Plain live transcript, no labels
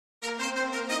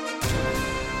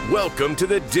Welcome to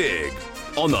The Dig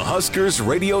on the Huskers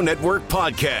Radio Network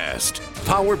podcast,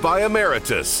 powered by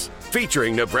Emeritus,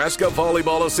 featuring Nebraska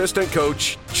volleyball assistant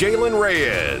coach Jaylen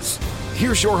Reyes.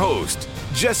 Here's your host,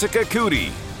 Jessica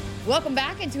Coody. Welcome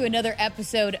back into another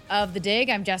episode of The Dig.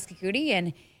 I'm Jessica Coody,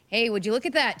 and hey, would you look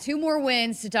at that? 2 more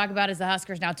wins to talk about as the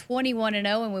Huskers now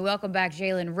 21-0, and we welcome back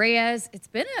Jaylen Reyes. It's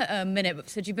been a minute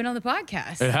since you've been on the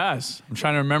podcast. It has. I'm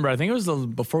trying to remember. I think it was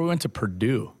before we went to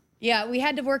Purdue. Yeah, we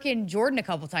had to work in Jordan a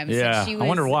couple times. Yeah, I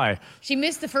wonder why. She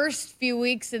missed the first few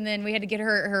weeks, and then we had to get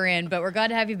her in. But we're glad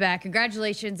to have you back.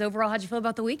 Congratulations. Overall, how'd you feel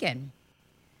about the weekend?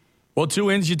 Well, 2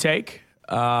 wins you take.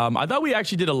 I thought we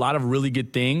actually did a lot of really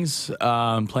good things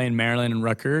playing Maryland and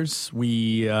Rutgers.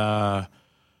 We kind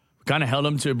of held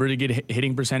them to a pretty good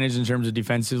hitting percentage in terms of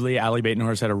defensively. Allie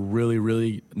Batenhorst had a really,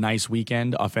 really nice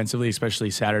weekend offensively, especially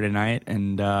Saturday night.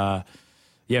 And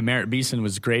Merritt Beeson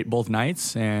was great both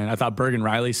nights, and I thought Bergen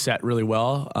Riley set really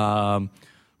well.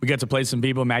 We got to play some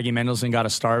people. Maggie Mendelson got a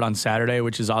start on Saturday,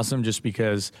 which is awesome just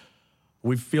because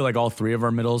we feel like all 3 of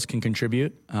our middles can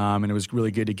contribute, and it was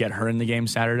really good to get her in the game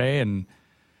Saturday. And,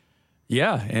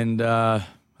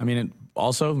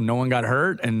 also no one got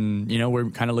hurt, and,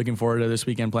 we're kind of looking forward to this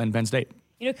weekend playing Penn State.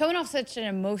 Coming off such an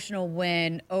emotional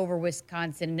win over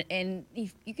Wisconsin, and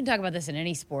you can talk about this in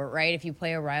any sport, right? If you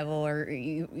play a rival or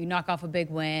you knock off a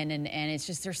big win, and it's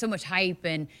just there's so much hype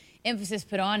and emphasis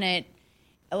put on it,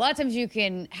 a lot of times you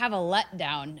can have a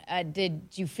letdown. Did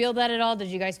you feel that at all? Did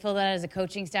you guys feel that as a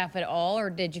coaching staff at all,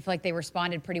 or did you feel like they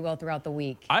responded pretty well throughout the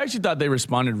week? I actually thought they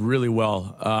responded really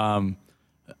well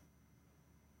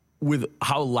with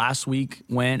how last week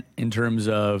went in terms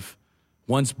of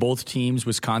once both teams,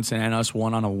 Wisconsin and us,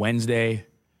 won on a Wednesday,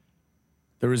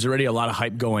 there was already a lot of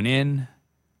hype going in.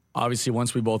 Obviously,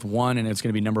 once we both won, and it's going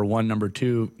to be number 1, number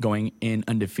 2, going in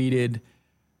undefeated,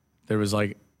 there was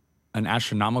like an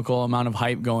astronomical amount of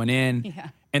hype going in. Yeah.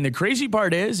 And the crazy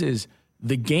part is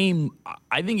the game,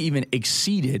 I think, even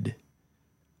exceeded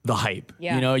the hype.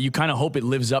 Yeah. You kind of hope it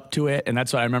lives up to it. And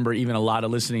that's why I remember even a lot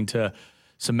of listening to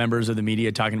some members of the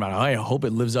media talking about, I hope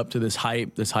it lives up to this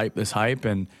hype.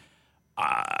 And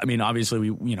obviously,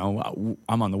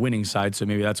 I'm on the winning side, so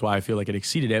maybe that's why I feel like it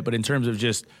exceeded it. But in terms of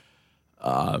just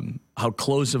how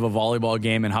close of a volleyball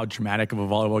game and how dramatic of a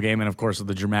volleyball game, and of course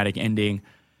the dramatic ending,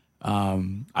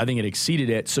 I think it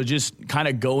exceeded it. So just kind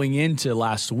of going into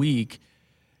last week,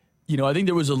 I think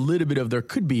there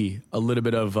could be a little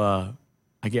bit of, an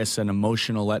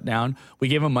emotional letdown. We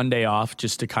gave them Monday off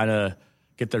just to kind of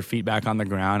get their feet back on the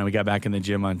ground, and we got back in the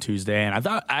gym on Tuesday. And I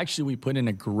thought actually we put in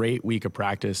a great week of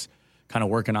practice, kind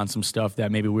of working on some stuff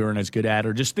that maybe we weren't as good at,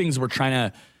 or just things we're trying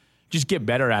to just get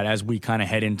better at as we kind of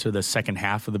head into the second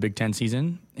half of the Big Ten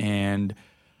season. And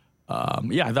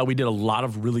I thought we did a lot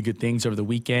of really good things over the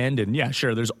weekend. And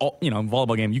sure, there's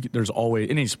volleyball game, there's always,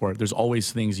 in any sport, there's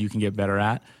always things you can get better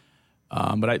at.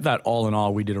 But I thought all in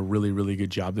all, we did a really, really good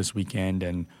job this weekend.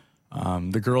 And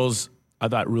the girls, I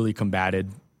thought, really combated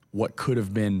what could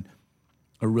have been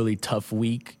a really tough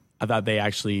week. I thought they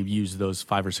actually used those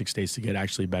 5 or 6 days to get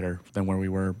actually better than where we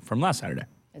were from last Saturday.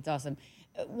 That's awesome.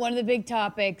 One of the big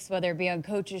topics, whether it be on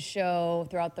Coach's show,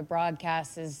 throughout the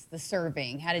broadcast, is the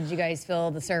serving. How did you guys feel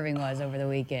the serving was over the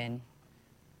weekend?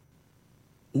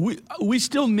 We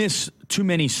still miss too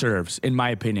many serves, in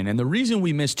my opinion. And the reason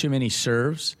we miss too many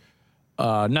serves,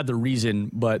 not the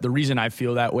reason, but the reason I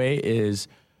feel that way is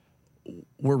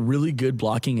we're really good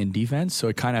blocking in defense, so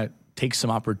it kind of takes some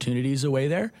opportunities away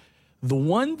there. The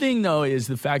one thing, though, is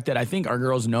the fact that I think our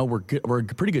girls know we're a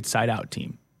pretty good side-out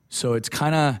team. So it's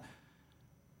kind of,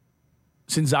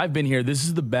 since I've been here, this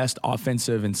is the best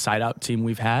offensive and side-out team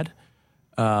we've had.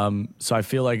 So I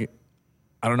feel like,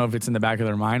 I don't know if it's in the back of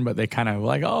their mind, but they kind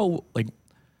of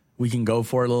we can go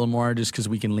for it a little more just because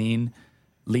we can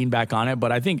lean back on it.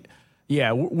 But I think,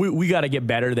 we got to get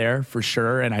better there for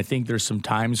sure. And I think there's some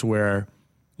times where,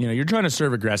 you're trying to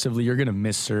serve aggressively, you're going to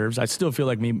miss serves. I still feel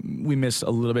like we miss a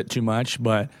little bit too much,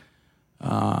 but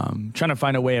trying to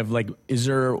find a way of is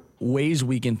there ways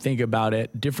we can think about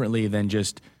it differently than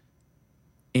just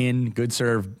in, good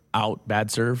serve, out, bad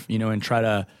serve, and try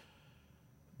to,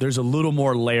 there's a little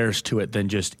more layers to it than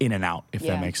just in and out, if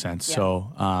that makes sense. Yeah.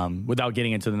 So without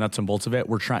getting into the nuts and bolts of it,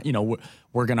 we're trying, we're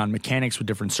working on mechanics with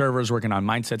different servers, working on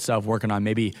mindset stuff, working on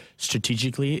maybe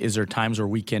strategically, is there times where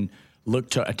we can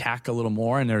look to attack a little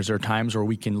more, and there are times where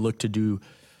we can look to do,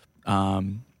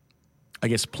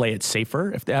 play it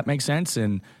safer, if that makes sense.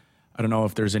 And I don't know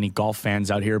if there's any golf fans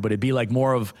out here, but it'd be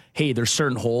more of, hey, there's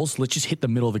certain holes, let's just hit the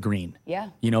middle of the green. Yeah.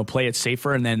 Play it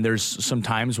safer. And then there's some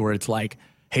times where it's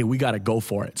hey, we got to go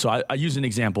for it. So I use an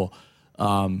example.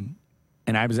 And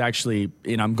I was actually,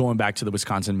 I'm going back to the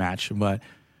Wisconsin match, but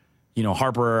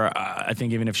Harper, I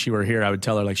think even if she were here, I would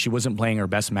tell her, like, she wasn't playing her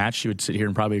best match. She would sit here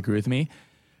and probably agree with me.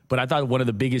 But I thought one of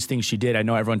the biggest things she did, I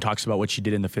know everyone talks about what she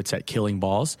did in the fifth set, killing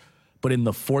balls. But in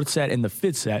the fourth set and the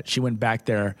fifth set, she went back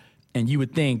there, and you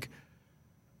would think,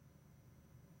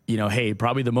 hey,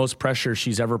 probably the most pressure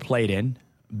she's ever played in,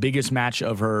 biggest match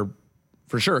of her,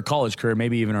 for sure, college career,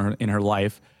 maybe even in her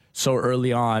life. So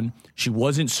early on, she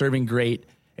wasn't serving great.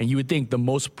 And you would think the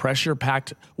most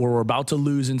pressure-packed, where we're about to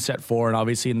lose in set 4, and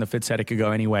obviously in the fifth set it could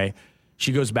go anyway,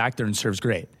 she goes back there and serves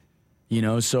great.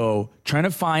 So trying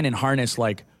to find and harness,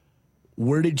 like,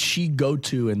 where did she go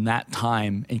to in that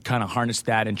time and kind of harness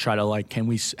that and try to, like, can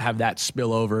we have that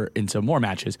spill over into more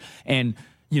matches? And,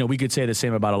 we could say the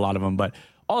same about a lot of them. But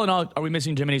all in all, are we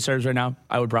missing too many serves right now?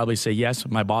 I would probably say yes.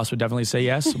 My boss would definitely say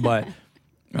yes. But,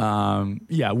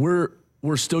 yeah, we're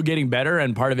still getting better.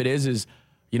 And part of it is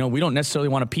we don't necessarily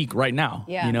want to peak right now.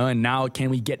 Yeah. And now can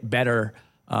we get better?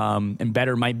 And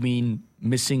better might mean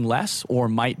missing less, or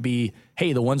might be,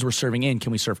 hey, the ones we're serving in,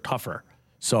 can we serve tougher?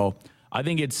 So I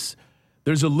think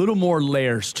there's a little more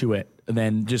layers to it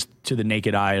than just to the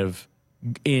naked eye of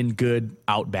in good,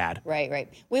 out bad.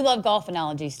 Right. We love golf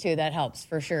analogies too. That helps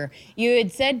for sure. You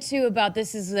had said too about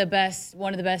this is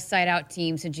one of the best side out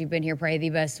teams since you've been here, probably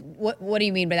the best. What do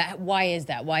you mean by that? Why is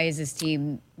that? Why is this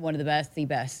team one of the best, the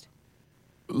best?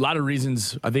 A lot of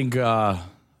reasons. I think,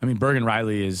 Bergen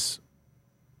Riley is,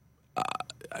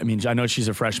 I know she's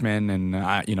a freshman, and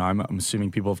I'm assuming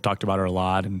people have talked about her a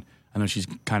lot, and I know she's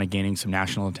kind of gaining some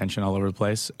national attention all over the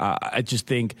place. I just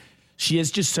think she has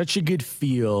just such a good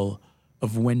feel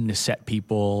of when to set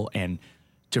people and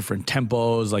different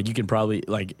tempos. Like, you can probably,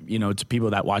 to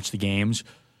people that watch the games,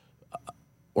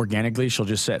 organically, she'll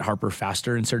just set Harper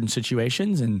faster in certain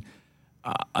situations. And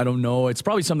I don't know, it's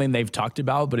probably something they've talked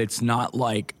about, but it's not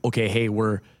like, okay, hey,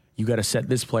 you got to set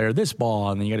this player this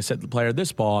ball, and then you got to set the player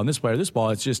this ball, and this player this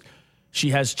ball. It's just, she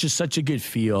has just such a good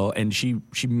feel, and she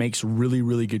makes really,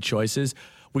 really good choices.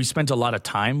 We spent a lot of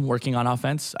time working on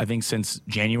offense. I think since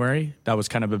January, that was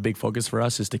kind of a big focus for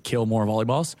us, is to kill more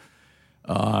volleyballs.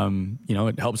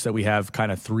 It helps that we have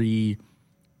kind of 3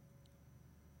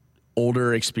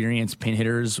 older, experienced pin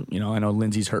hitters. I know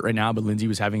Lindsay's hurt right now, but Lindsay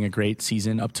was having a great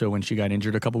season up to when she got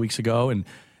injured a couple weeks ago, and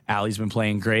Allie's been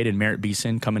playing great, and Merritt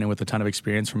Beeson coming in with a ton of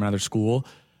experience from another school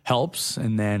helps.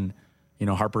 And then,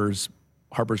 Harper's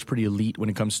pretty elite when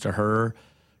it comes to her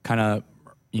kind of,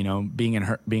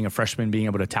 being a freshman, being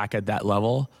able to attack at that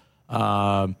level.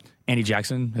 Andy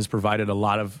Jackson has provided a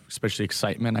lot of, especially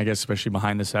excitement, I guess, especially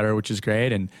behind the setter, which is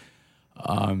great. And,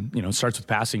 it starts with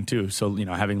passing too. So,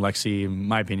 having Lexi, in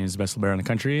my opinion, is the best libero in the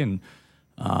country. And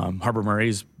Harper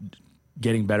Murray's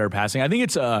getting better passing. I think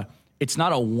it's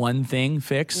not a one thing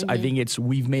fix. Mm-hmm. I think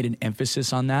we've made an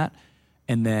emphasis on that.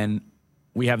 And then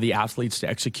we have the athletes to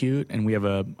execute, and we have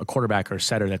a quarterback or a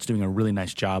setter that's doing a really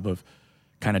nice job of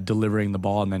kind of delivering the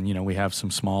ball. And then, we have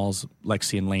some smalls,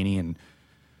 Lexi and Laney, and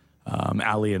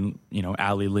Allie, and,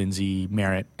 Allie, Lindsay,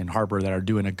 Merritt, and Harper, that are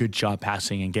doing a good job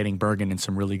passing and getting Bergen in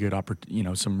some really good,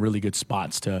 some really good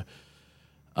spots to,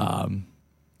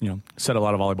 set a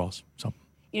lot of volleyballs. So.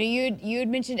 You had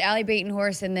mentioned Allie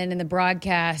Batenhorst, and then in the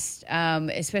broadcast,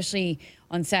 especially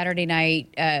on Saturday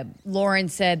night, Lauren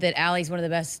said that Allie's one of the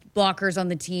best blockers on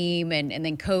the team, and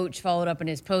then Coach followed up in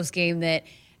his postgame that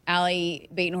Allie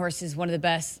Batenhorst is one of the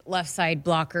best left side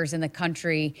blockers in the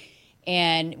country.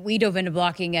 And we dove into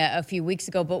blocking a few weeks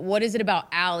ago, but what is it about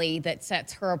Allie that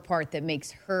sets her apart, that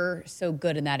makes her so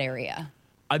good in that area?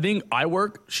 I think eye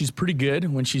work, she's pretty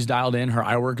good when she's dialed in. Her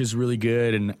eye work is really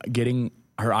good, and getting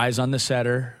her eyes on the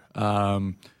setter.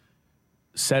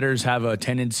 Setters have a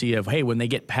tendency of, hey, when they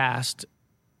get past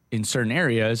in certain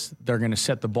areas, they're going to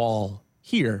set the ball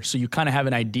here. So you kind of have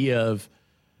an idea of,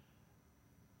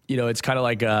 it's kind of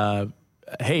like,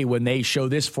 hey, when they show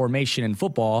this formation in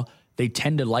football, they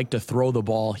tend to like to throw the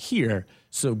ball here.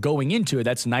 So going into it,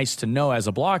 that's nice to know as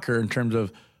a blocker in terms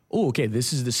of, oh, okay,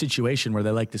 this is the situation where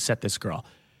they like to set this girl.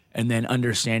 And then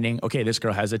understanding, okay, this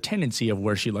girl has a tendency of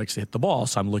where she likes to hit the ball,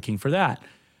 so I'm looking for that.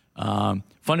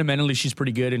 Fundamentally, she's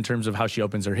pretty good in terms of how she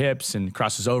opens her hips and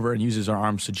crosses over and uses her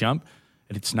arms to jump.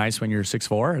 And it's nice when you're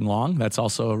 6'4" and long. That's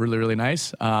also really, really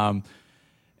nice. And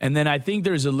then I think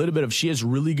there's a little bit of, she has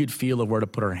really good feel of where to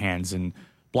put her hands. And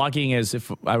blocking is,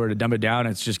 if I were to dumb it down,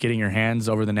 it's just getting your hands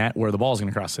over the net where the ball's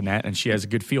going to cross the net. And she has a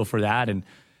good feel for that. And,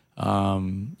 a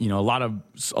lot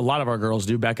of our girls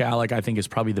do. Becca Alec, I think, is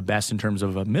probably the best in terms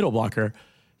of a middle blocker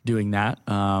doing that.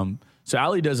 So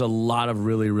Allie does a lot of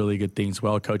really, really good things.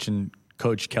 Well,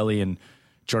 Coach Kelly and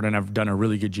Jordan have done a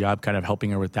really good job kind of helping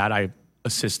her with that. I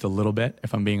assist a little bit,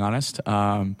 if I'm being honest.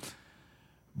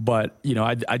 But,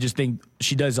 I just think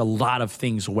she does a lot of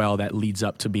things well that leads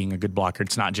up to being a good blocker.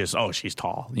 It's not just, she's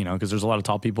tall, because there's a lot of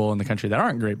tall people in the country that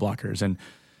aren't great blockers. And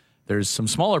there's some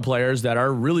smaller players that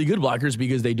are really good blockers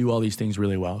because they do all these things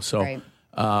really well. So right.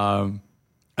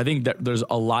 I think that there's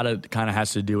a lot of kind of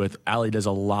has to do with Allie does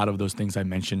a lot of those things I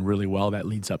mentioned really well that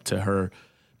leads up to her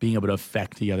being able to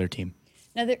affect the other team.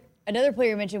 Another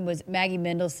player you mentioned was Maggie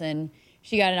Mendelson.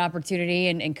 She got an opportunity,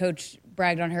 and Coach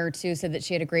bragged on her, too, said that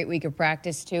she had a great week of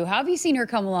practice, too. How have you seen her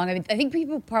come along? I mean, I think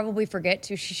people probably forget,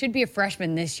 too, she should be a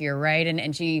freshman this year, right?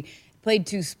 And she played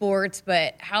 2 sports,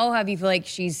 but how have you feel like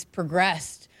she's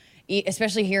progressed,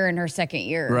 especially here in her second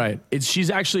year? Right. She's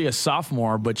actually a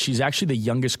sophomore, but she's actually the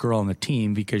youngest girl on the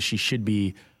team because she should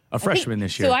be a freshman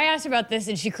this year. So I asked her about this,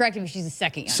 and she corrected me. She's the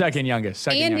second youngest. Second youngest.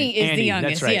 Andy is the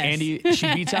youngest. That's right. Yes. Andy,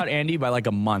 she beats out Andy by like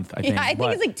a month, I think. Yeah, I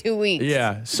think it's like 2 weeks.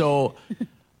 Yeah. So,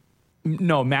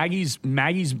 no, Maggie's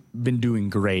been doing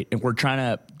great, and we're trying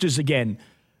to just again,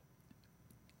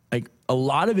 like a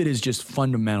lot of it is just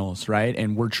fundamentals, right?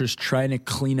 And we're just trying to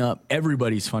clean up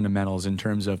everybody's fundamentals in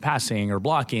terms of passing or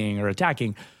blocking or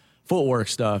attacking, footwork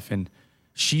stuff, and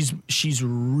she's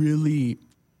really.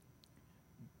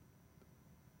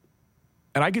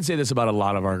 And I could say this about a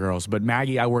lot of our girls, but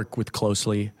Maggie I work with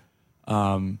closely.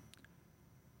 In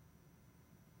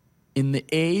the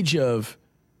age of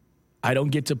I don't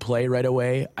get to play right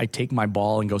away, I take my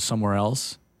ball and go somewhere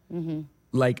else. Mm-hmm.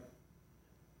 Like,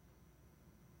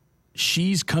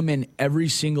 she's come in every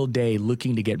single day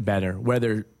looking to get better,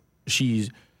 whether is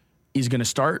going to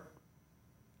start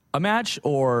a match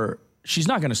or she's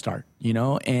not going to start,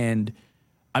 And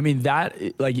I mean,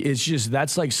 that, like, it's just,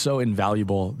 that's like so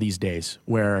invaluable these days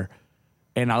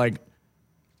and I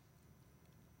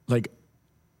like,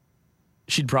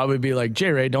 she'd probably be like,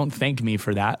 J-Ray, don't thank me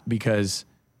for that because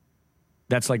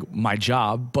that's like my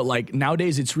job. But like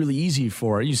nowadays it's really easy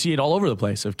you see it all over the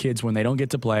place of kids when they don't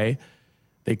get to play,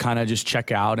 they kind of just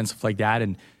check out and stuff like that.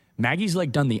 And Maggie's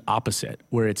like done the opposite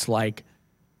where it's like,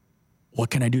 what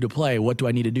can I do to play? What do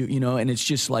I need to do? And it's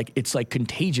just like, it's like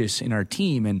contagious in our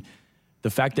team. And the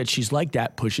fact that she's like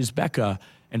that pushes Becca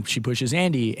and she pushes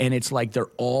Andy. And it's like they're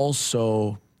all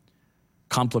so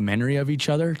complimentary of each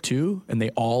other too. And they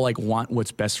all like want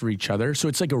what's best for each other. So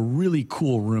it's like a really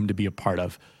cool room to be a part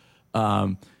of.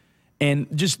 And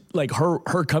just like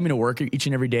her coming to work each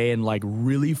and every day and like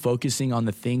really focusing on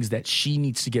the things that she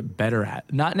needs to get better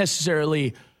at. Not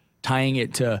necessarily tying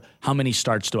it to how many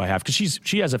starts do I have? Because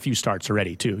she has a few starts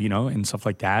already too, and stuff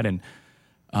like that. And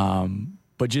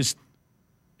but just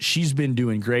she's been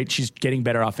doing great. She's getting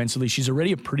better offensively. She's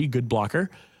already a pretty good blocker.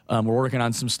 We're working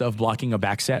on some stuff blocking a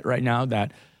back set right now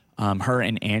that her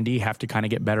and Andy have to kind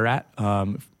of get better at.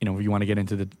 If you want to get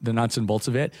into the nuts and bolts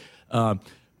of it.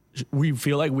 We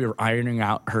feel like we were ironing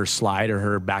out her slide or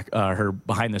her her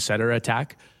behind the setter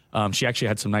attack. She actually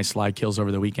had some nice slide kills over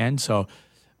the weekend. So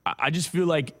I just feel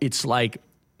like it's like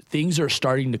things are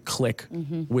starting to click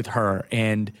with her.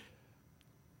 And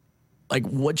like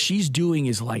what she's doing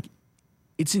is like,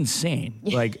 it's insane.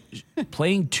 Like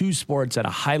playing 2 sports at a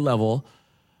high level,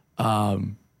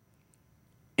 and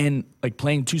like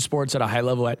playing 2 sports at a high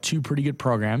level at 2 pretty good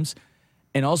programs.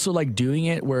 And also like doing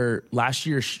it where last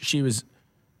year she was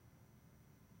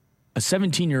a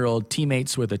 17-year-old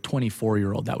teammates with a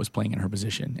 24-year-old that was playing in her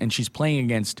position. And she's playing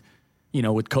against,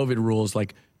 with COVID rules,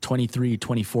 like 23,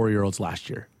 24-year-olds last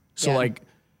year. So like,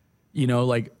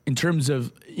 like in terms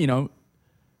of,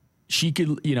 she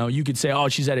could, you could say, oh,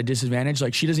 she's at a disadvantage.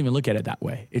 Like she doesn't even look at it that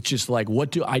way. It's just like, what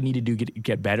do I need to do to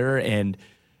get better? And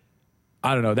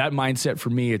I don't know, that mindset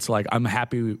for me, it's like, I'm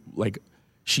happy, like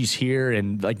she's here.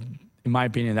 And like, in my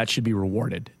opinion, that should be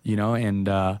rewarded, and,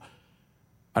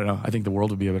 I don't know. I think the world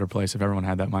would be a better place if everyone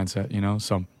had that mindset,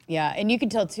 so. Yeah, and you can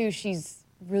tell, too, she's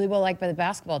really well liked by the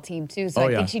basketball team, too. So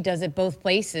I think she does it both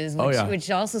places,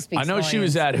 which also speaks I know volumes. She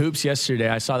was at Hoops yesterday.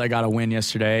 I saw they got a win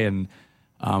yesterday, and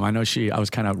I know I was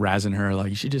kind of razzing her, like,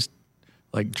 you should just,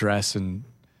 like, dress and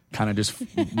kind of just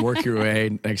work your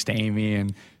way next to Amy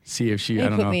and see if she, I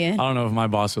don't know if my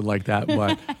boss would like that,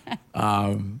 but,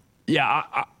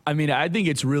 yeah, I mean, I think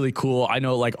it's really cool. I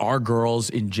know, like, our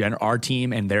girls in general, our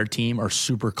team and their team are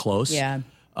super close. Yeah.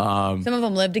 Some of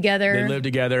them live together. They live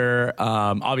together.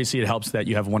 Obviously, it helps that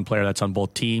you have one player that's on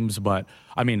both teams. But,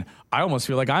 I mean, I almost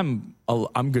feel like I'm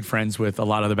good friends with a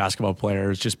lot of the basketball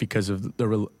players just because of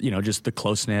just the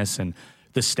closeness and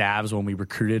the stabs when we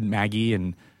recruited Maggie.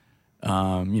 And,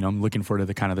 I'm looking forward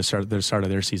to the start of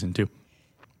their season, too.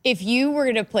 If you were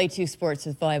going to play 2 sports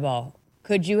with volleyball,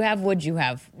 would you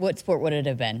have? What sport would it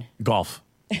have been? Golf.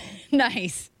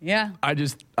 Nice. Yeah. I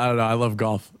don't know. I love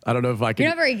golf. I don't know if I can.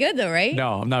 You're not very good though, right?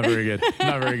 No, I'm not very good. I'm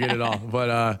not very good at all. But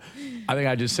I think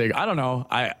I just say, I don't know.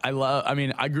 I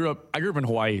grew up in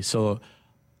Hawaii, so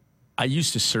I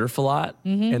used to surf a lot.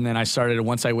 And then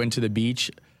once I went to the beach,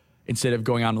 instead of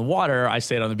going out in the water, I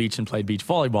stayed on the beach and played beach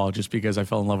volleyball just because I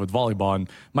fell in love with volleyball. And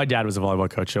my dad was a volleyball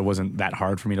coach, so it wasn't that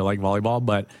hard for me to like volleyball.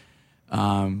 But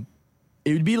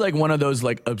it would be like one of those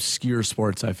like obscure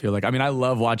sports, I feel like. I mean, I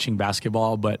love watching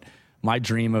basketball, but my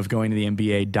dream of going to the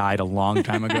NBA died a long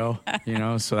time ago,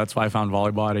 so that's why I found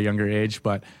volleyball at a younger age.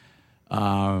 But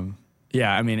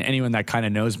yeah, I mean, anyone that kind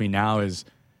of knows me now is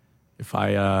if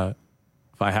I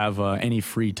have any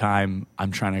free time,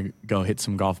 I'm trying to go hit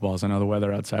some golf balls. I know the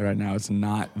weather outside right now, it's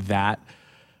not that.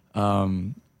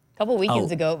 Couple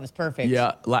weekends ago, it was perfect.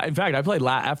 Yeah. In fact, I played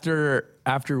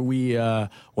after we, one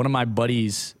of my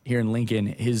buddies here in Lincoln,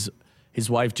 his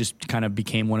wife just kind of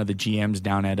became one of the GMs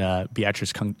down at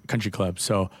Beatrice Country Club.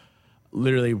 So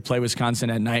literally play Wisconsin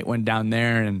at night, went down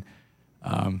there. And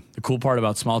the cool part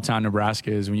about small town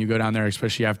Nebraska is when you go down there,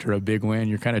 especially after a big win,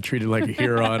 you're kind of treated like a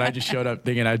hero. And I just showed up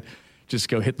thinking I'd just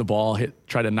go hit the ball,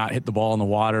 try to not hit the ball in the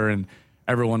water. And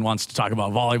everyone wants to talk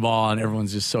about volleyball, and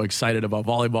everyone's just so excited about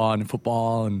volleyball and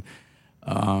football. And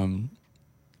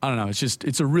I don't know.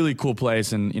 It's a really cool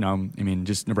place. And,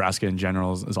 just Nebraska in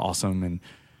general is awesome.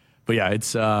 But yeah,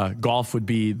 it's golf would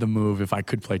be the move if I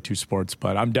could play two sports.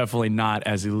 But I'm definitely not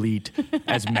as elite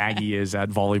as Maggie is at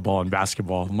volleyball and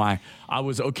basketball. I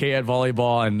was okay at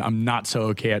volleyball, and I'm not so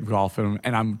okay at golf, and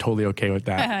I'm totally okay with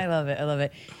that. I love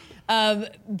it.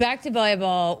 Back to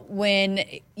volleyball, when,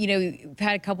 you've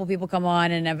had a couple people come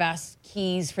on and I've asked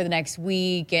keys for the next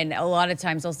week, and a lot of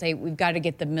times they'll say, we've got to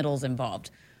get the middles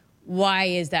involved. Why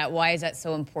is that? Why is that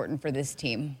so important for this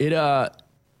team?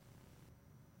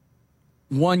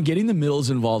 One, getting the middles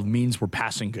involved means we're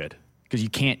passing good, because you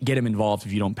can't get them involved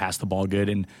if you don't pass the ball good.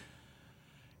 And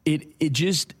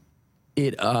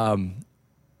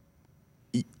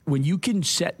when you can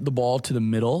set the ball to the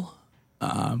middle,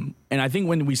 and I think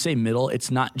when we say middle, it's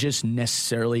not just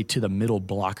necessarily to the middle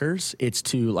blockers. It's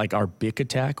to like our big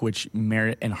attack, which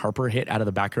Merritt and Harper hit out of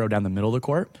the back row down the middle of the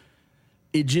court.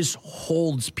 It just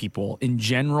holds people. In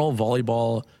general,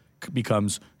 volleyball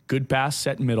becomes good pass,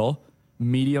 set middle,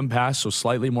 medium pass, so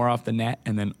slightly more off the net,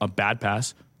 and then a bad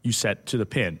pass, you set to the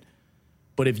pin.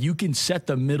 But if you can set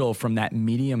the middle from that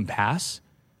medium pass,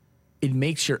 it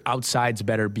makes your outsides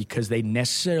better, because they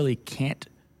necessarily can't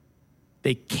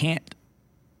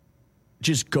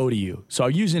just go to you. So I'll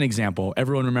use an example.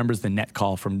 Everyone remembers the net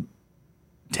call from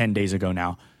 10 days ago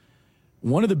now.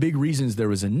 One of the big reasons there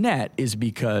was a net is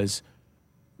because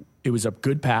it was a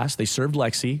good pass. They served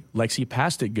Lexi. Lexi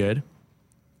passed it good.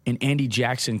 And Andy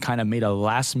Jackson kind of made a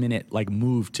last-minute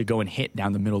move to go and hit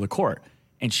down the middle of the court.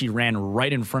 And she ran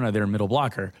right in front of their middle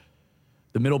blocker.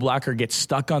 The middle blocker gets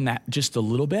stuck on that just a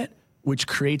little bit, which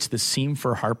creates the seam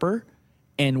for Harper.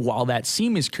 And while that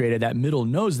seam is created, that middle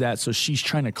knows that, so she's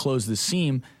trying to close the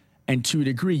seam. And to a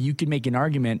degree, you can make an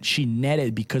argument she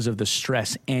netted because of the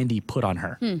stress Andy put on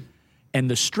her.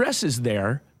 And the stress is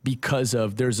there because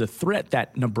there's a threat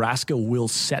that Nebraska will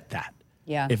set that,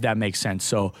 if that makes sense.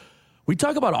 So we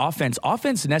talk about offense.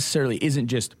 Offense necessarily isn't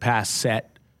just pass,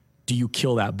 set, do you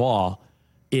kill that ball?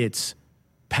 It's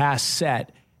pass,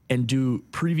 set, and do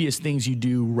previous things you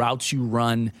do, routes you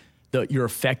run, your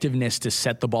effectiveness to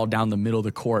set the ball down the middle of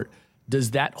the court.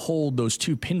 Does that hold those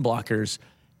two pin blockers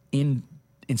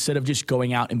instead of just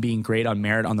going out and being great on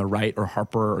Merritt on the right, or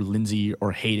Harper or Lindsay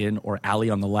or Hayden or Allie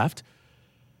on the left?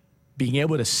 Being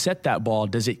able to set that ball,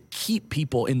 does it keep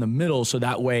people in the middle, so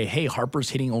that way, hey, Harper's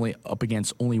hitting only up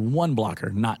against only one blocker,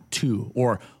 not two,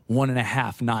 or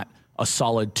 1.5, not a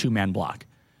solid two-man block.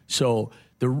 So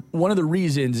one of the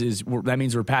reasons is that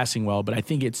means we're passing well, but I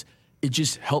think it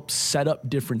just helps set up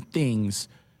different things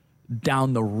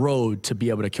down the road to be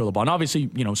able to kill the ball. And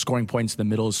obviously, scoring points in the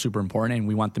middle is super important, and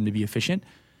we want them to be efficient.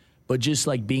 But just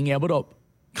being able to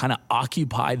kind of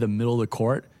occupy the middle of the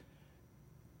court,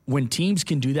 when teams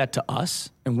can do that to us,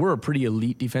 and we're a pretty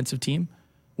elite defensive team,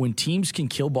 when teams can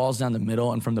kill balls down the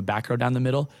middle and from the back row down the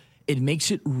middle, it makes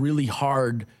it really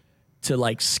hard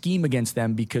to scheme against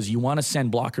them, because you want to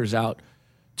send blockers out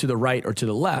to the right or to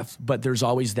the left, but there's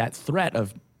always that threat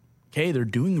of, okay, they're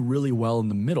doing really well in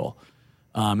the middle.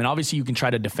 And obviously you can try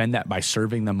to defend that by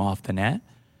serving them off the net.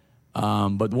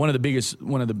 But one of the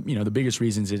biggest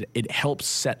reasons is it helps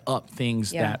set up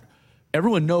things that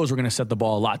everyone knows we're going to set the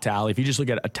ball a lot to Allie. If you just look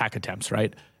at attack attempts,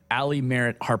 right? Allie,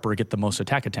 Merritt, Harper get the most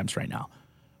attack attempts right now.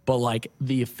 But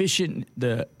the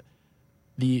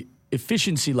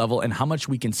efficiency level and how much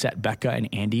we can set Becca and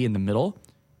Andy in the middle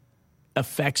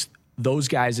affects those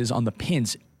guys is on the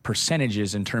pins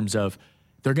percentages in terms of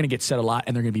they're going to get set a lot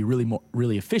and they're going to be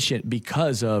really efficient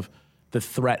because of the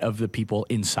threat of the people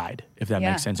inside, if that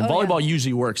makes sense. And volleyball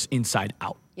usually works inside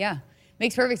out. Yeah.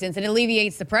 Makes perfect sense. And it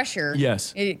alleviates the pressure.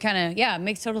 Yes. It kind of, it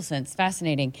makes total sense.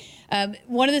 Fascinating.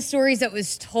 One of the stories that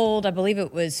was told, I believe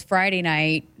it was Friday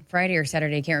or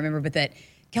Saturday, I can't remember, but that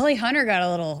Kelly Hunter got a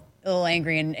little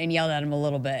angry and yelled at him a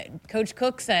little bit. Coach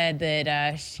Cook said that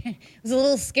it was a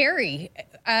little scary.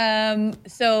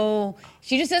 So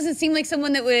she just doesn't seem like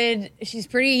someone that she's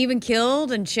pretty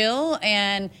even-keeled and chill.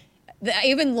 And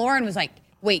even Lauren was like,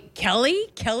 wait, Kelly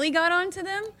got onto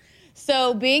them?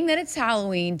 So being that it's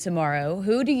Halloween tomorrow,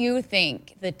 who do you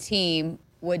think the team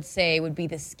would say would be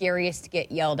the scariest to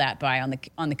get yelled at by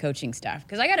on the coaching staff?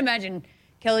 Because I got to imagine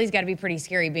Kelly's got to be pretty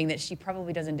scary, being that she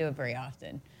probably doesn't do it very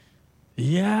often.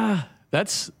 Yeah,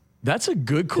 that's a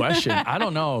good question. I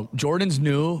don't know. Jordan's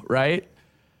new, right?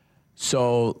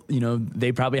 So,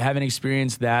 they probably haven't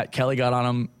experienced that. Kelly got on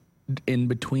him in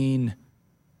between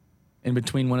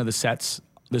one of the sets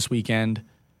this weekend.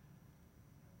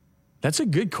 That's a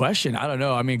good question. I don't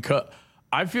know. I mean,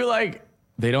 I feel like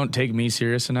they don't take me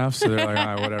serious enough, so they're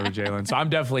like, whatever, Jaylen. So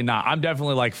I'm definitely not. I'm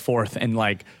definitely like fourth, and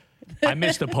like I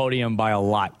missed the podium by a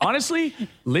lot. Honestly,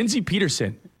 Lindsey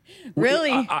Peterson.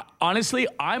 Really? Honestly,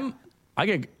 I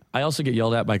also get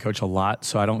yelled at by Coach a lot,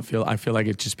 so I feel like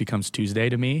it just becomes Tuesday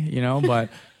to me, But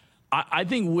I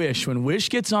think when Wish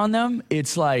gets on them,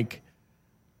 it's like,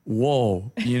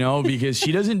 whoa, because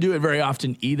she doesn't do it very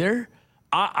often either.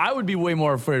 I would be way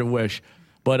more afraid of Wish,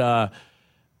 but I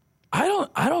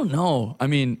don't know. I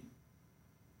mean,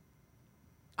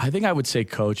 I think I would say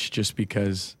Coach, just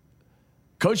because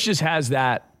Coach just has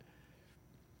that.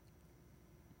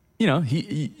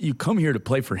 You come here to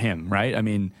play for him, right? I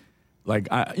mean,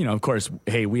 of course,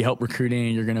 hey, we help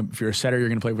recruiting. If you're a setter, you're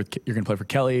gonna play for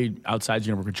Kelly. Outside,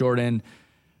 you're gonna work with Jordan.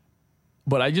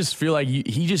 But I just feel like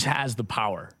he just has the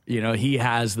power. He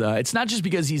has it's not just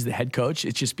because he's the head coach.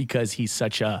 It's just because he's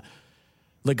such a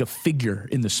figure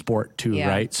in the sport too,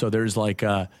 right? So there's to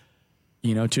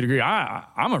a degree,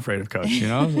 I'm afraid of Coach,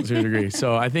 to a degree.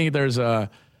 So I think there's I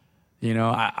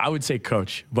would say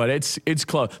Coach, but it's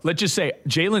close. Let's just say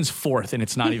Jaylen's fourth, and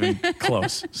it's not even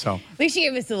close. So at least you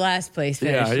gave us the last place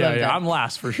finish. Yeah. I'm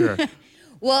last for sure.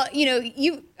 Well,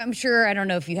 I'm sure, I don't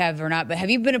know if you have or not, but have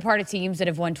you been a part of teams that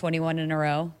have won 21 in a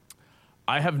row?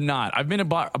 I have not. I've been a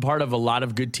part of a lot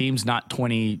of good teams, not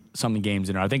 20-something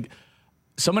games in a row. I think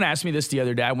someone asked me this the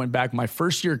other day. I went back my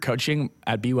first year coaching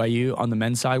at BYU on the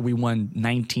men's side. We won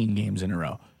 19 games in a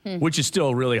row, which is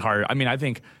still really hard. I mean,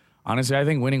 honestly, I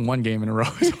think winning one game in a row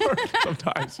is hard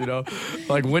sometimes,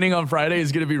 Like winning on Friday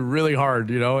is going to be really hard,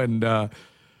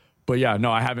 but yeah,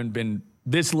 no, I haven't been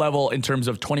this level in terms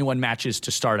of 21 matches to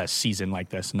start a season like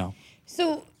this, no.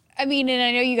 So, I mean, and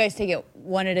I know you guys take it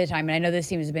one at a time, and I know this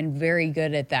team has been very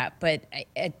good at that, but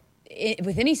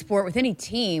with any sport, with any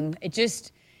team, it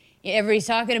just, everybody's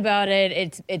talking about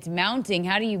it, it's mounting.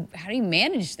 How do you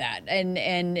manage that?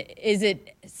 And is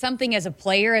it something as a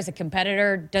player, as a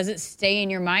competitor, does it stay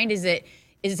in your mind? Is it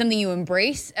something you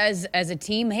embrace as a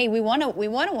team? Hey, we want to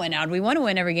win out. We want to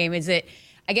win every game. Is it,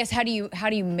 I guess, how do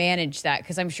you manage that?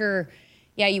 Because I'm sure,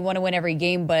 you want to win every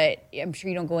game, but I'm sure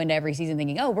you don't go into every season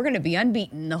thinking, oh, we're going to be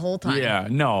unbeaten the whole time. Yeah,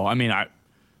 no. I mean,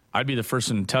 I'd be the first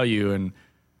one to tell you, and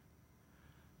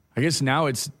I guess now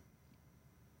I'd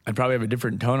probably have a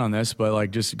different tone on this, but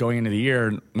just going into the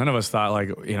year, none of us thought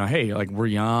hey, we're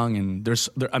young, and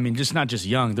just not just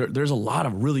young. There's a lot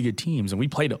of really good teams, and we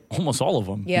played almost all of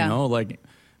them. Yeah.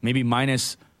 Maybe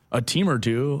minus a team or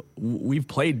two. We've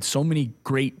played so many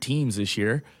great teams this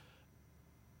year.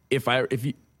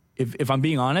 If I'm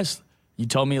being honest, you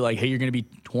tell me hey, you're going to be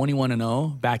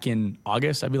 21-0 back in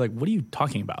August, I'd be like, what are you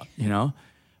talking about?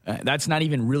 That's not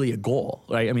even really a goal,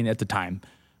 right? I mean, at the time.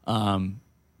 And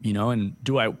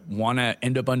do I want to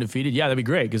end up undefeated? Yeah, that'd be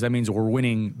great, because that means we're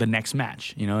winning the next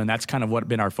match, and that's kind of what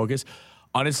been our focus.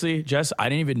 Honestly, Jess, I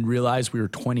didn't even realize we were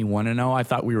 21-0. I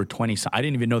thought we were 20. I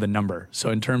didn't even know the number. So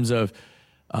in terms of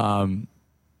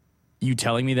you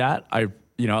telling me that, I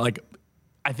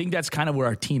think that's kind of where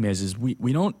our team is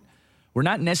we're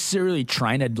not necessarily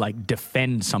trying to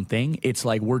defend something. It's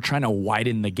we're trying to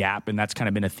widen the gap, and that's kind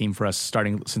of been a theme for us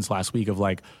starting since last week of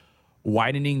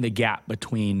widening the gap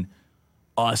between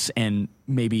us and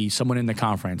maybe someone in the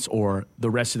conference or the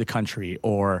rest of the country,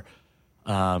 or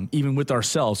even with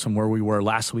ourselves from where we were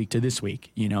last week to this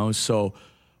week, So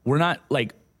we're not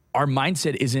our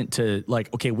mindset isn't to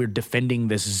okay, we're defending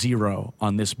this 0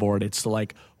 on this board. It's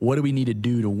what do we need to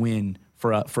do to win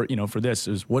for this?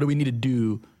 Is what do we need to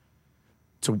do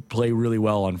to play really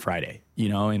well on Friday?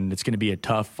 And it's going to be a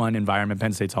tough, fun environment.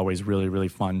 Penn State's always really, really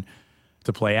fun.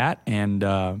 to play at. And,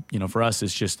 for us,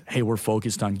 it's just, hey, we're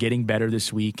focused on getting better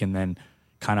this week. And then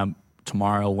kind of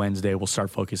tomorrow, Wednesday, we'll start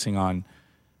focusing on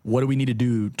what do we need to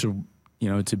do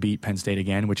to beat Penn State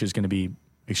again, which is going to be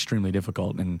extremely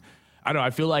difficult. And I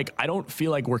don't feel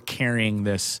like we're carrying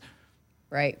this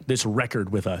record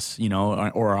with us,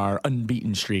 or our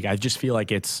unbeaten streak. I just feel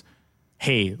like it's,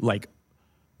 hey, like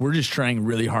we're just trying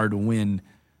really hard to win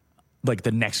like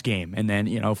the next game. And then,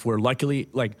 if we're luckily,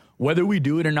 like whether we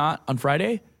do it or not on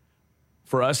Friday,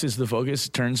 for us is the focus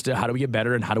turns to how do we get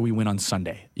better and how do we win on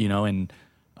Sunday, and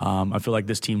I feel like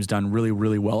this team's done really,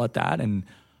 really well at that. And,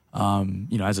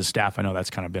 as a staff, I know that's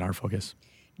kind of been our focus.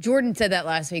 Jordan said that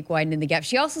last week, widening the gap.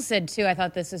 She also said, too, I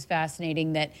thought this was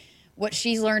fascinating, that what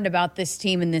she's learned about this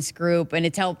team and this group, and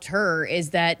it's helped her,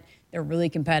 is that they're really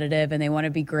competitive and they want to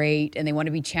be great and they want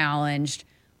to be challenged,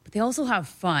 but they also have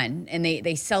fun and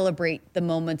they celebrate the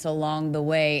moments along the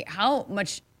way. How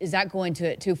much is that going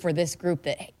to for this group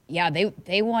that,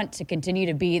 they want to continue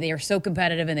to be, they are so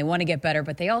competitive and they want to get better,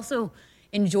 but they also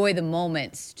enjoy the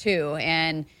moments, too.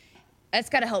 And that's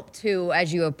got to help, too,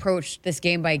 as you approach this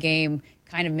game-by-game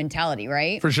kind of mentality,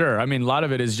 right? For sure. I mean, a lot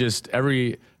of it is just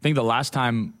I think the last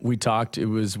time we talked,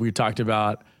 we talked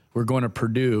about we're going to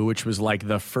Purdue, which was like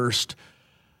the first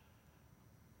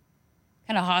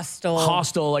kind of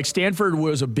hostile. Like Stanford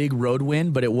was a big road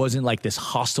win, but it wasn't like this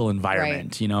hostile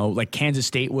environment, like Kansas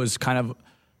State was kind of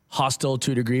hostile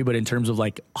to a degree, but in terms of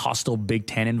like hostile Big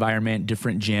Ten environment,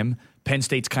 different gym, Penn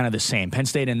State's kind of the same. Penn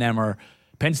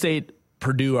State,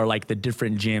 Purdue are like the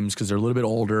different gyms because they're a little bit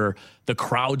older. The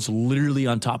crowd's literally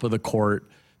on top of the court.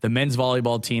 The men's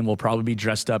volleyball team will probably be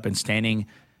dressed up and standing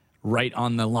right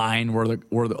on the line where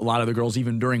a lot of the girls,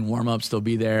 even during warm-ups, they'll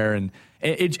be there. And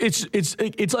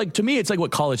it's like, to me, it's like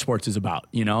what college sports is about,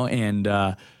 And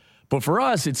but for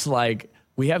us, it's like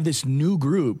we have this new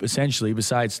group, essentially,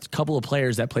 besides a couple of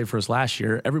players that played for us last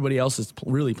year. Everybody else that's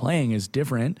really playing is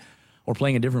different or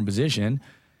playing a different position.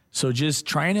 So just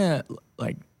trying to,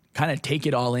 like, kind of take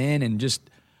it all in and just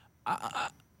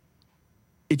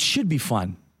it should be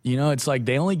fun. It's like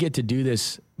they only get to do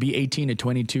this, be 18 to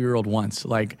 22-year-old once.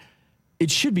 Like,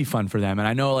 it should be fun for them. And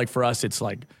I know, like, for us, it's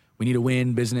like we need to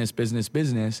win,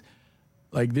 business.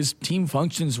 Like, this team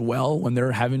functions well when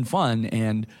they're having fun.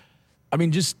 And, I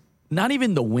mean, just not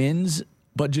even the wins,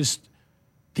 but just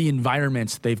the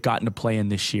environments they've gotten to play in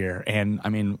this year. And, I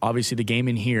mean, obviously the game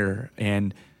in here.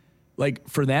 And, like,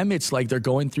 for them, it's like they're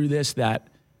going through this that,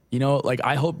 like,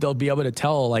 I hope they'll be able to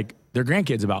tell, like, their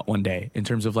grandkids about one day in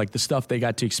terms of, like, the stuff they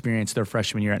got to experience their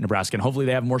freshman year at Nebraska. And hopefully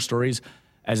they have more stories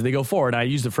as they go forward. I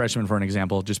use the freshmen for an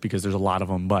example just because there's a lot of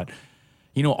them, but,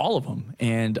 all of them.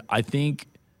 And I think,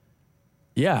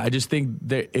 I just think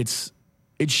that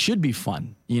it should be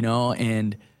fun,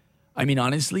 And, I mean,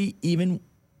 honestly, even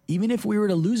if we were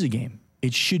to lose a game,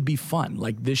 it should be fun.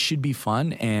 Like, this should be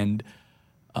fun. And,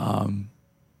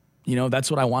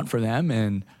 that's what I want for them.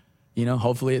 And,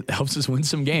 hopefully it helps us win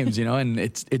some games, and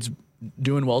it's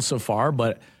doing well so far,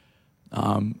 but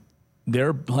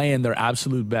they're playing their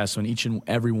absolute best when each and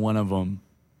every one of them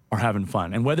are having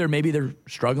fun. And whether maybe they're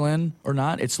struggling or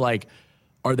not, it's like,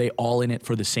 are they all in it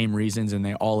for the same reasons and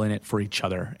they all in it for each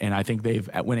other? And I think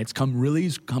when it's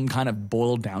come kind of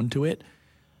boiled down to it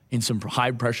in some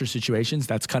high pressure situations,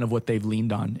 that's kind of what they've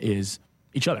leaned on is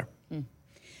each other.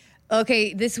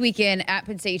 Okay, this weekend at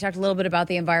Penn State, you talked a little bit about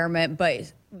the environment,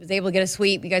 but was able to get a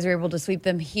sweep. You guys were able to sweep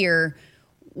them here.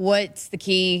 What's the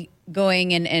key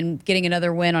going and getting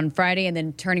another win on Friday and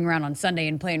then turning around on Sunday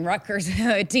and playing Rutgers,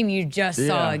 a team you just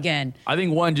saw again? I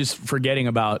think one, just forgetting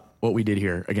about what we did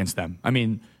here against them. I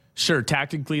mean, sure,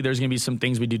 tactically there's going to be some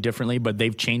things we do differently, but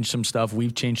they've changed some stuff.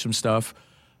 We've changed some stuff.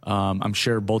 I'm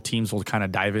sure both teams will kind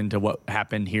of dive into what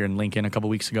happened here in Lincoln a couple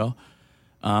weeks ago.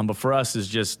 But for us is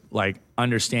just like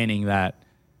understanding that,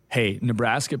 hey,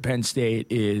 Nebraska Penn State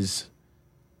is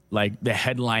like the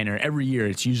headliner. Every year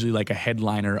it's usually like a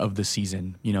headliner of the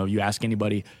season. You ask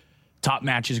anybody, top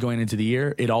matches going into the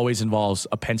year, it always involves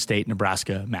a Penn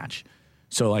State-Nebraska match.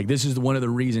 So like this is one of the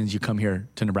reasons you come here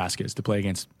to Nebraska is to play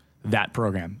against that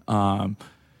program.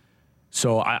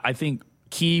 So I think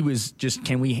key was just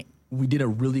we did a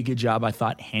really good job, I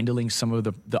thought, handling some of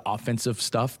the offensive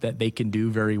stuff that they can do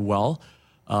very well.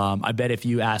 I bet if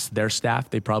you asked their staff,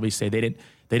 they'd probably say they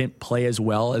didn't play as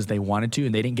well as they wanted to,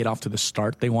 and they didn't get off to the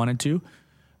start they wanted to.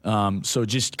 So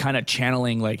just kind of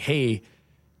channeling like, hey,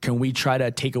 can we try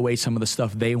to take away some of the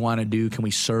stuff they want to do? Can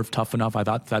we serve tough enough? I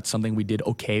thought that's something we did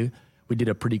okay. We did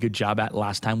a pretty good job at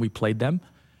last time we played them.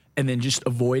 And then just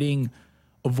avoiding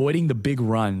the big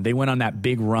run. They went on that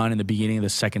big run in the beginning of the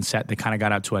second set. They kind of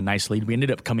got out to a nice lead. We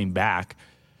ended up coming back.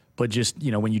 But just,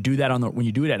 when you do that when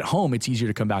you do it at home, it's easier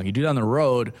to come back. You do it on the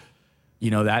road,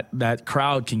 that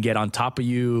crowd can get on top of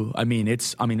you.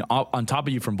 On top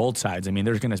of you from both sides. I mean,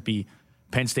 there's going to be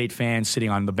Penn State fans sitting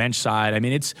on the bench side. I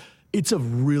mean, it's a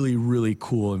really, really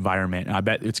cool environment. And I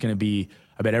bet everyone's going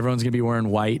to be wearing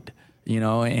white,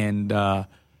 and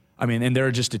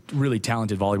they're just a really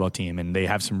talented volleyball team, and they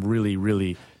have some really,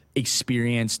 really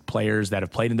experienced players that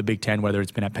have played in the Big Ten, whether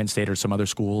it's been at Penn State or some other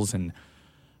schools. And,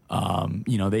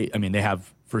 they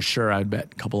have for sure, I'd bet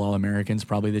a couple All-Americans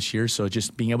probably this year. So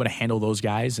just being able to handle those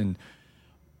guys and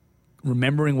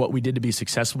remembering what we did to be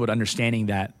successful, but understanding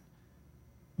that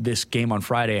this game on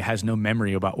Friday has no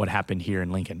memory about what happened here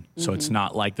in Lincoln. Mm-hmm. So it's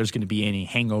not like there's going to be any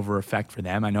hangover effect for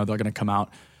them. I know they're going to come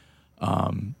out,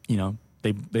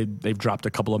 they've dropped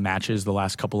a couple of matches the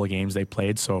last couple of games they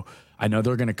played. So I know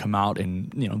they're going to come out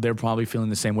and, they're probably feeling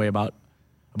the same way about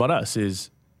us is,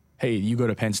 hey, you go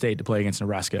to Penn State to play against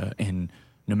Nebraska, and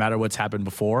no matter what's happened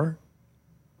before,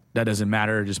 that doesn't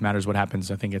matter. It just matters what happens.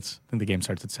 I think the game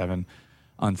starts at 7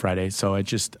 on Friday. So it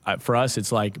just, for us,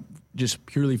 it's like just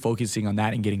purely focusing on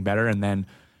that and getting better, and then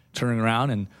turning around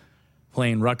and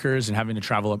playing Rutgers and having to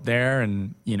travel up there.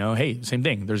 And, hey, same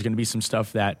thing. There's going to be some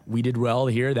stuff that we did well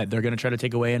here that they're going to try to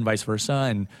take away, and vice versa.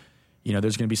 And,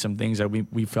 there's going to be some things that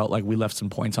we felt like we left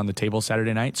some points on the table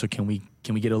Saturday night. So can we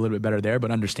get a little bit better there? But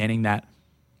understanding that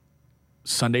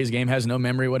Sunday's game has no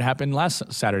memory of what happened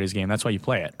last Saturday's game. That's why you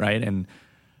play it, right? And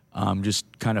just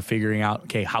kind of figuring out,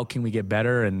 okay, how can we get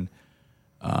better? And,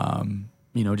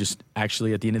 just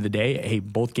actually at the end of the day, hey,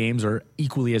 both games are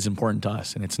equally as important to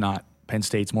us. And it's not Penn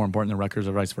State's more important than Rutgers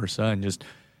or vice versa, and just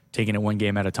taking it one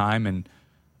game at a time. And,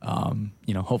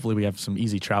 hopefully we have some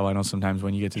easy travel. I know sometimes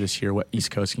when you get to this year, East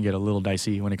Coast can get a little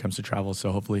dicey when it comes to travel.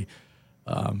 So hopefully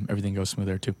everything goes smooth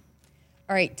there too.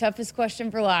 All right, toughest question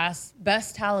for last.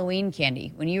 Best Halloween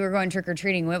candy. When you were going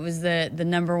trick-or-treating, what was the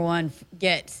number one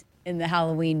get in the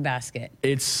Halloween basket?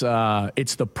 It's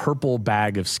the purple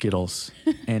bag of Skittles.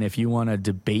 And if you want to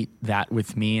debate that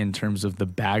with me in terms of the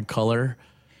bag color,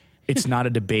 it's not a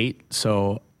debate.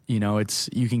 So, you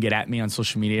can get at me on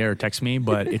social media or text me,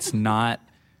 but it's not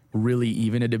really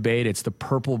even a debate. It's the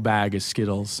purple bag of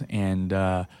Skittles. And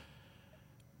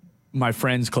my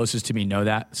friends closest to me know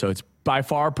that. So it's by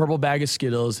far purple bag of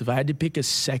Skittles. If I had to pick a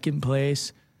second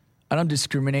place, I don't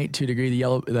discriminate to a degree.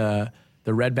 The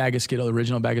red bag of Skittles, the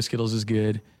original bag of Skittles is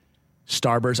good.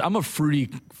 Starburst. I'm a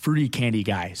fruity candy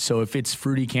guy. So if it's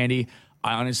fruity candy,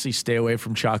 I honestly stay away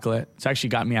from chocolate. It's actually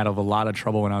got me out of a lot of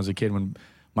trouble when I was a kid. When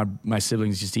my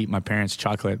siblings used to eat my parents'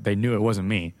 chocolate, they knew it wasn't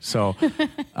me. So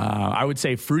I would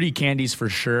say fruity candies for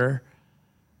sure.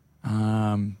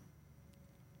 I'm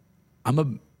a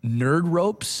nerd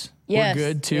ropes. Yes, we're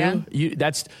good too. Yeah.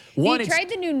 That's one. You tried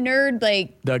the new nerd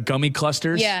the gummy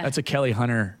clusters. Yeah, that's a Kelly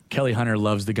Hunter. Kelly Hunter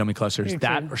loves the gummy clusters.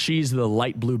 She's the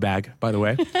light blue bag, by the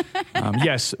way.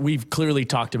 Yes, we've clearly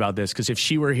talked about this because if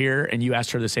she were here and you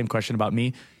asked her the same question about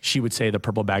me, she would say the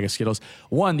purple bag of Skittles.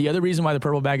 The other reason why the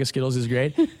purple bag of Skittles is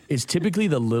great is typically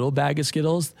the little bag of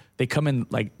Skittles. They come in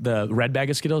like the red bag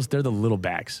of Skittles. They're the little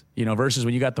bags, versus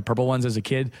when you got the purple ones as a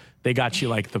kid, they got you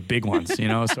like the big ones,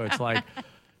 So it's like.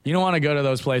 You don't want to go to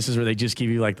those places where they just give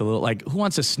you like the little, like who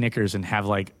wants a Snickers and have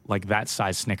like that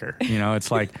size Snicker? It's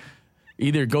like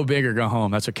either go big or go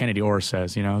home. That's what Kennedy Orr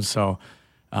says, So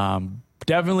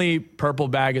definitely purple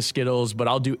bag of Skittles, but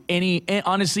I'll do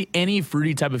honestly any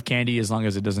fruity type of candy as long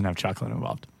as it doesn't have chocolate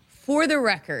involved. For the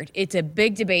record, it's a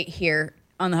big debate here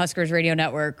on the Huskers Radio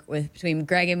Network between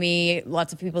Greg and me,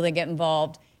 lots of people that get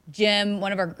involved. Jim,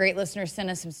 one of our great listeners, sent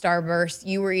us some Starburst.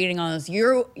 You were eating all those.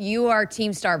 You are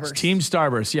Team Starburst. Team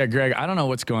Starburst. Yeah, Greg, I don't know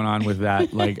what's going on with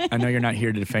that. Like, I know you're not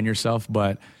here to defend yourself,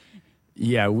 but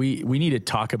yeah, we need to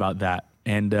talk about that.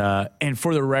 And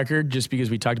for the record, just because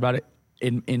we talked about it,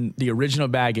 in the original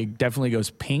bag, it definitely goes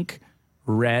pink,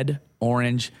 red,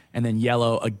 orange, and then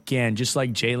yellow. Again, just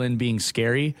like Jaylen being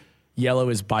scary, yellow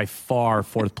is by far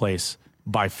fourth place.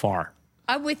 By far.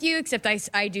 I'm with you, except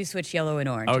I do switch yellow and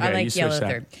orange. Okay, I like yellow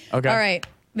third. Okay. All right.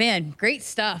 Man, great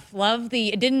stuff.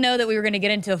 Didn't know that we were going to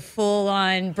get into a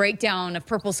full-on breakdown of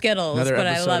purple Skittles, but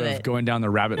I love it. Going down the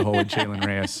rabbit hole with Jaylen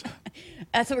Reyes.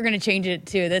 That's what we're going to change it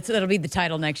to. That'll be the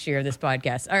title next year of this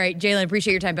podcast. All right, Jaylen,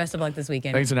 appreciate your time. Best of luck this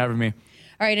weekend. Thanks for having me.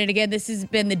 All right, and again, this has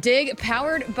been The Dig,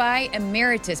 powered by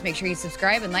Emeritus. Make sure you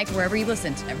subscribe and like wherever you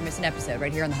listen to never miss an episode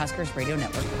right here on the Huskers Radio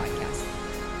Network podcast.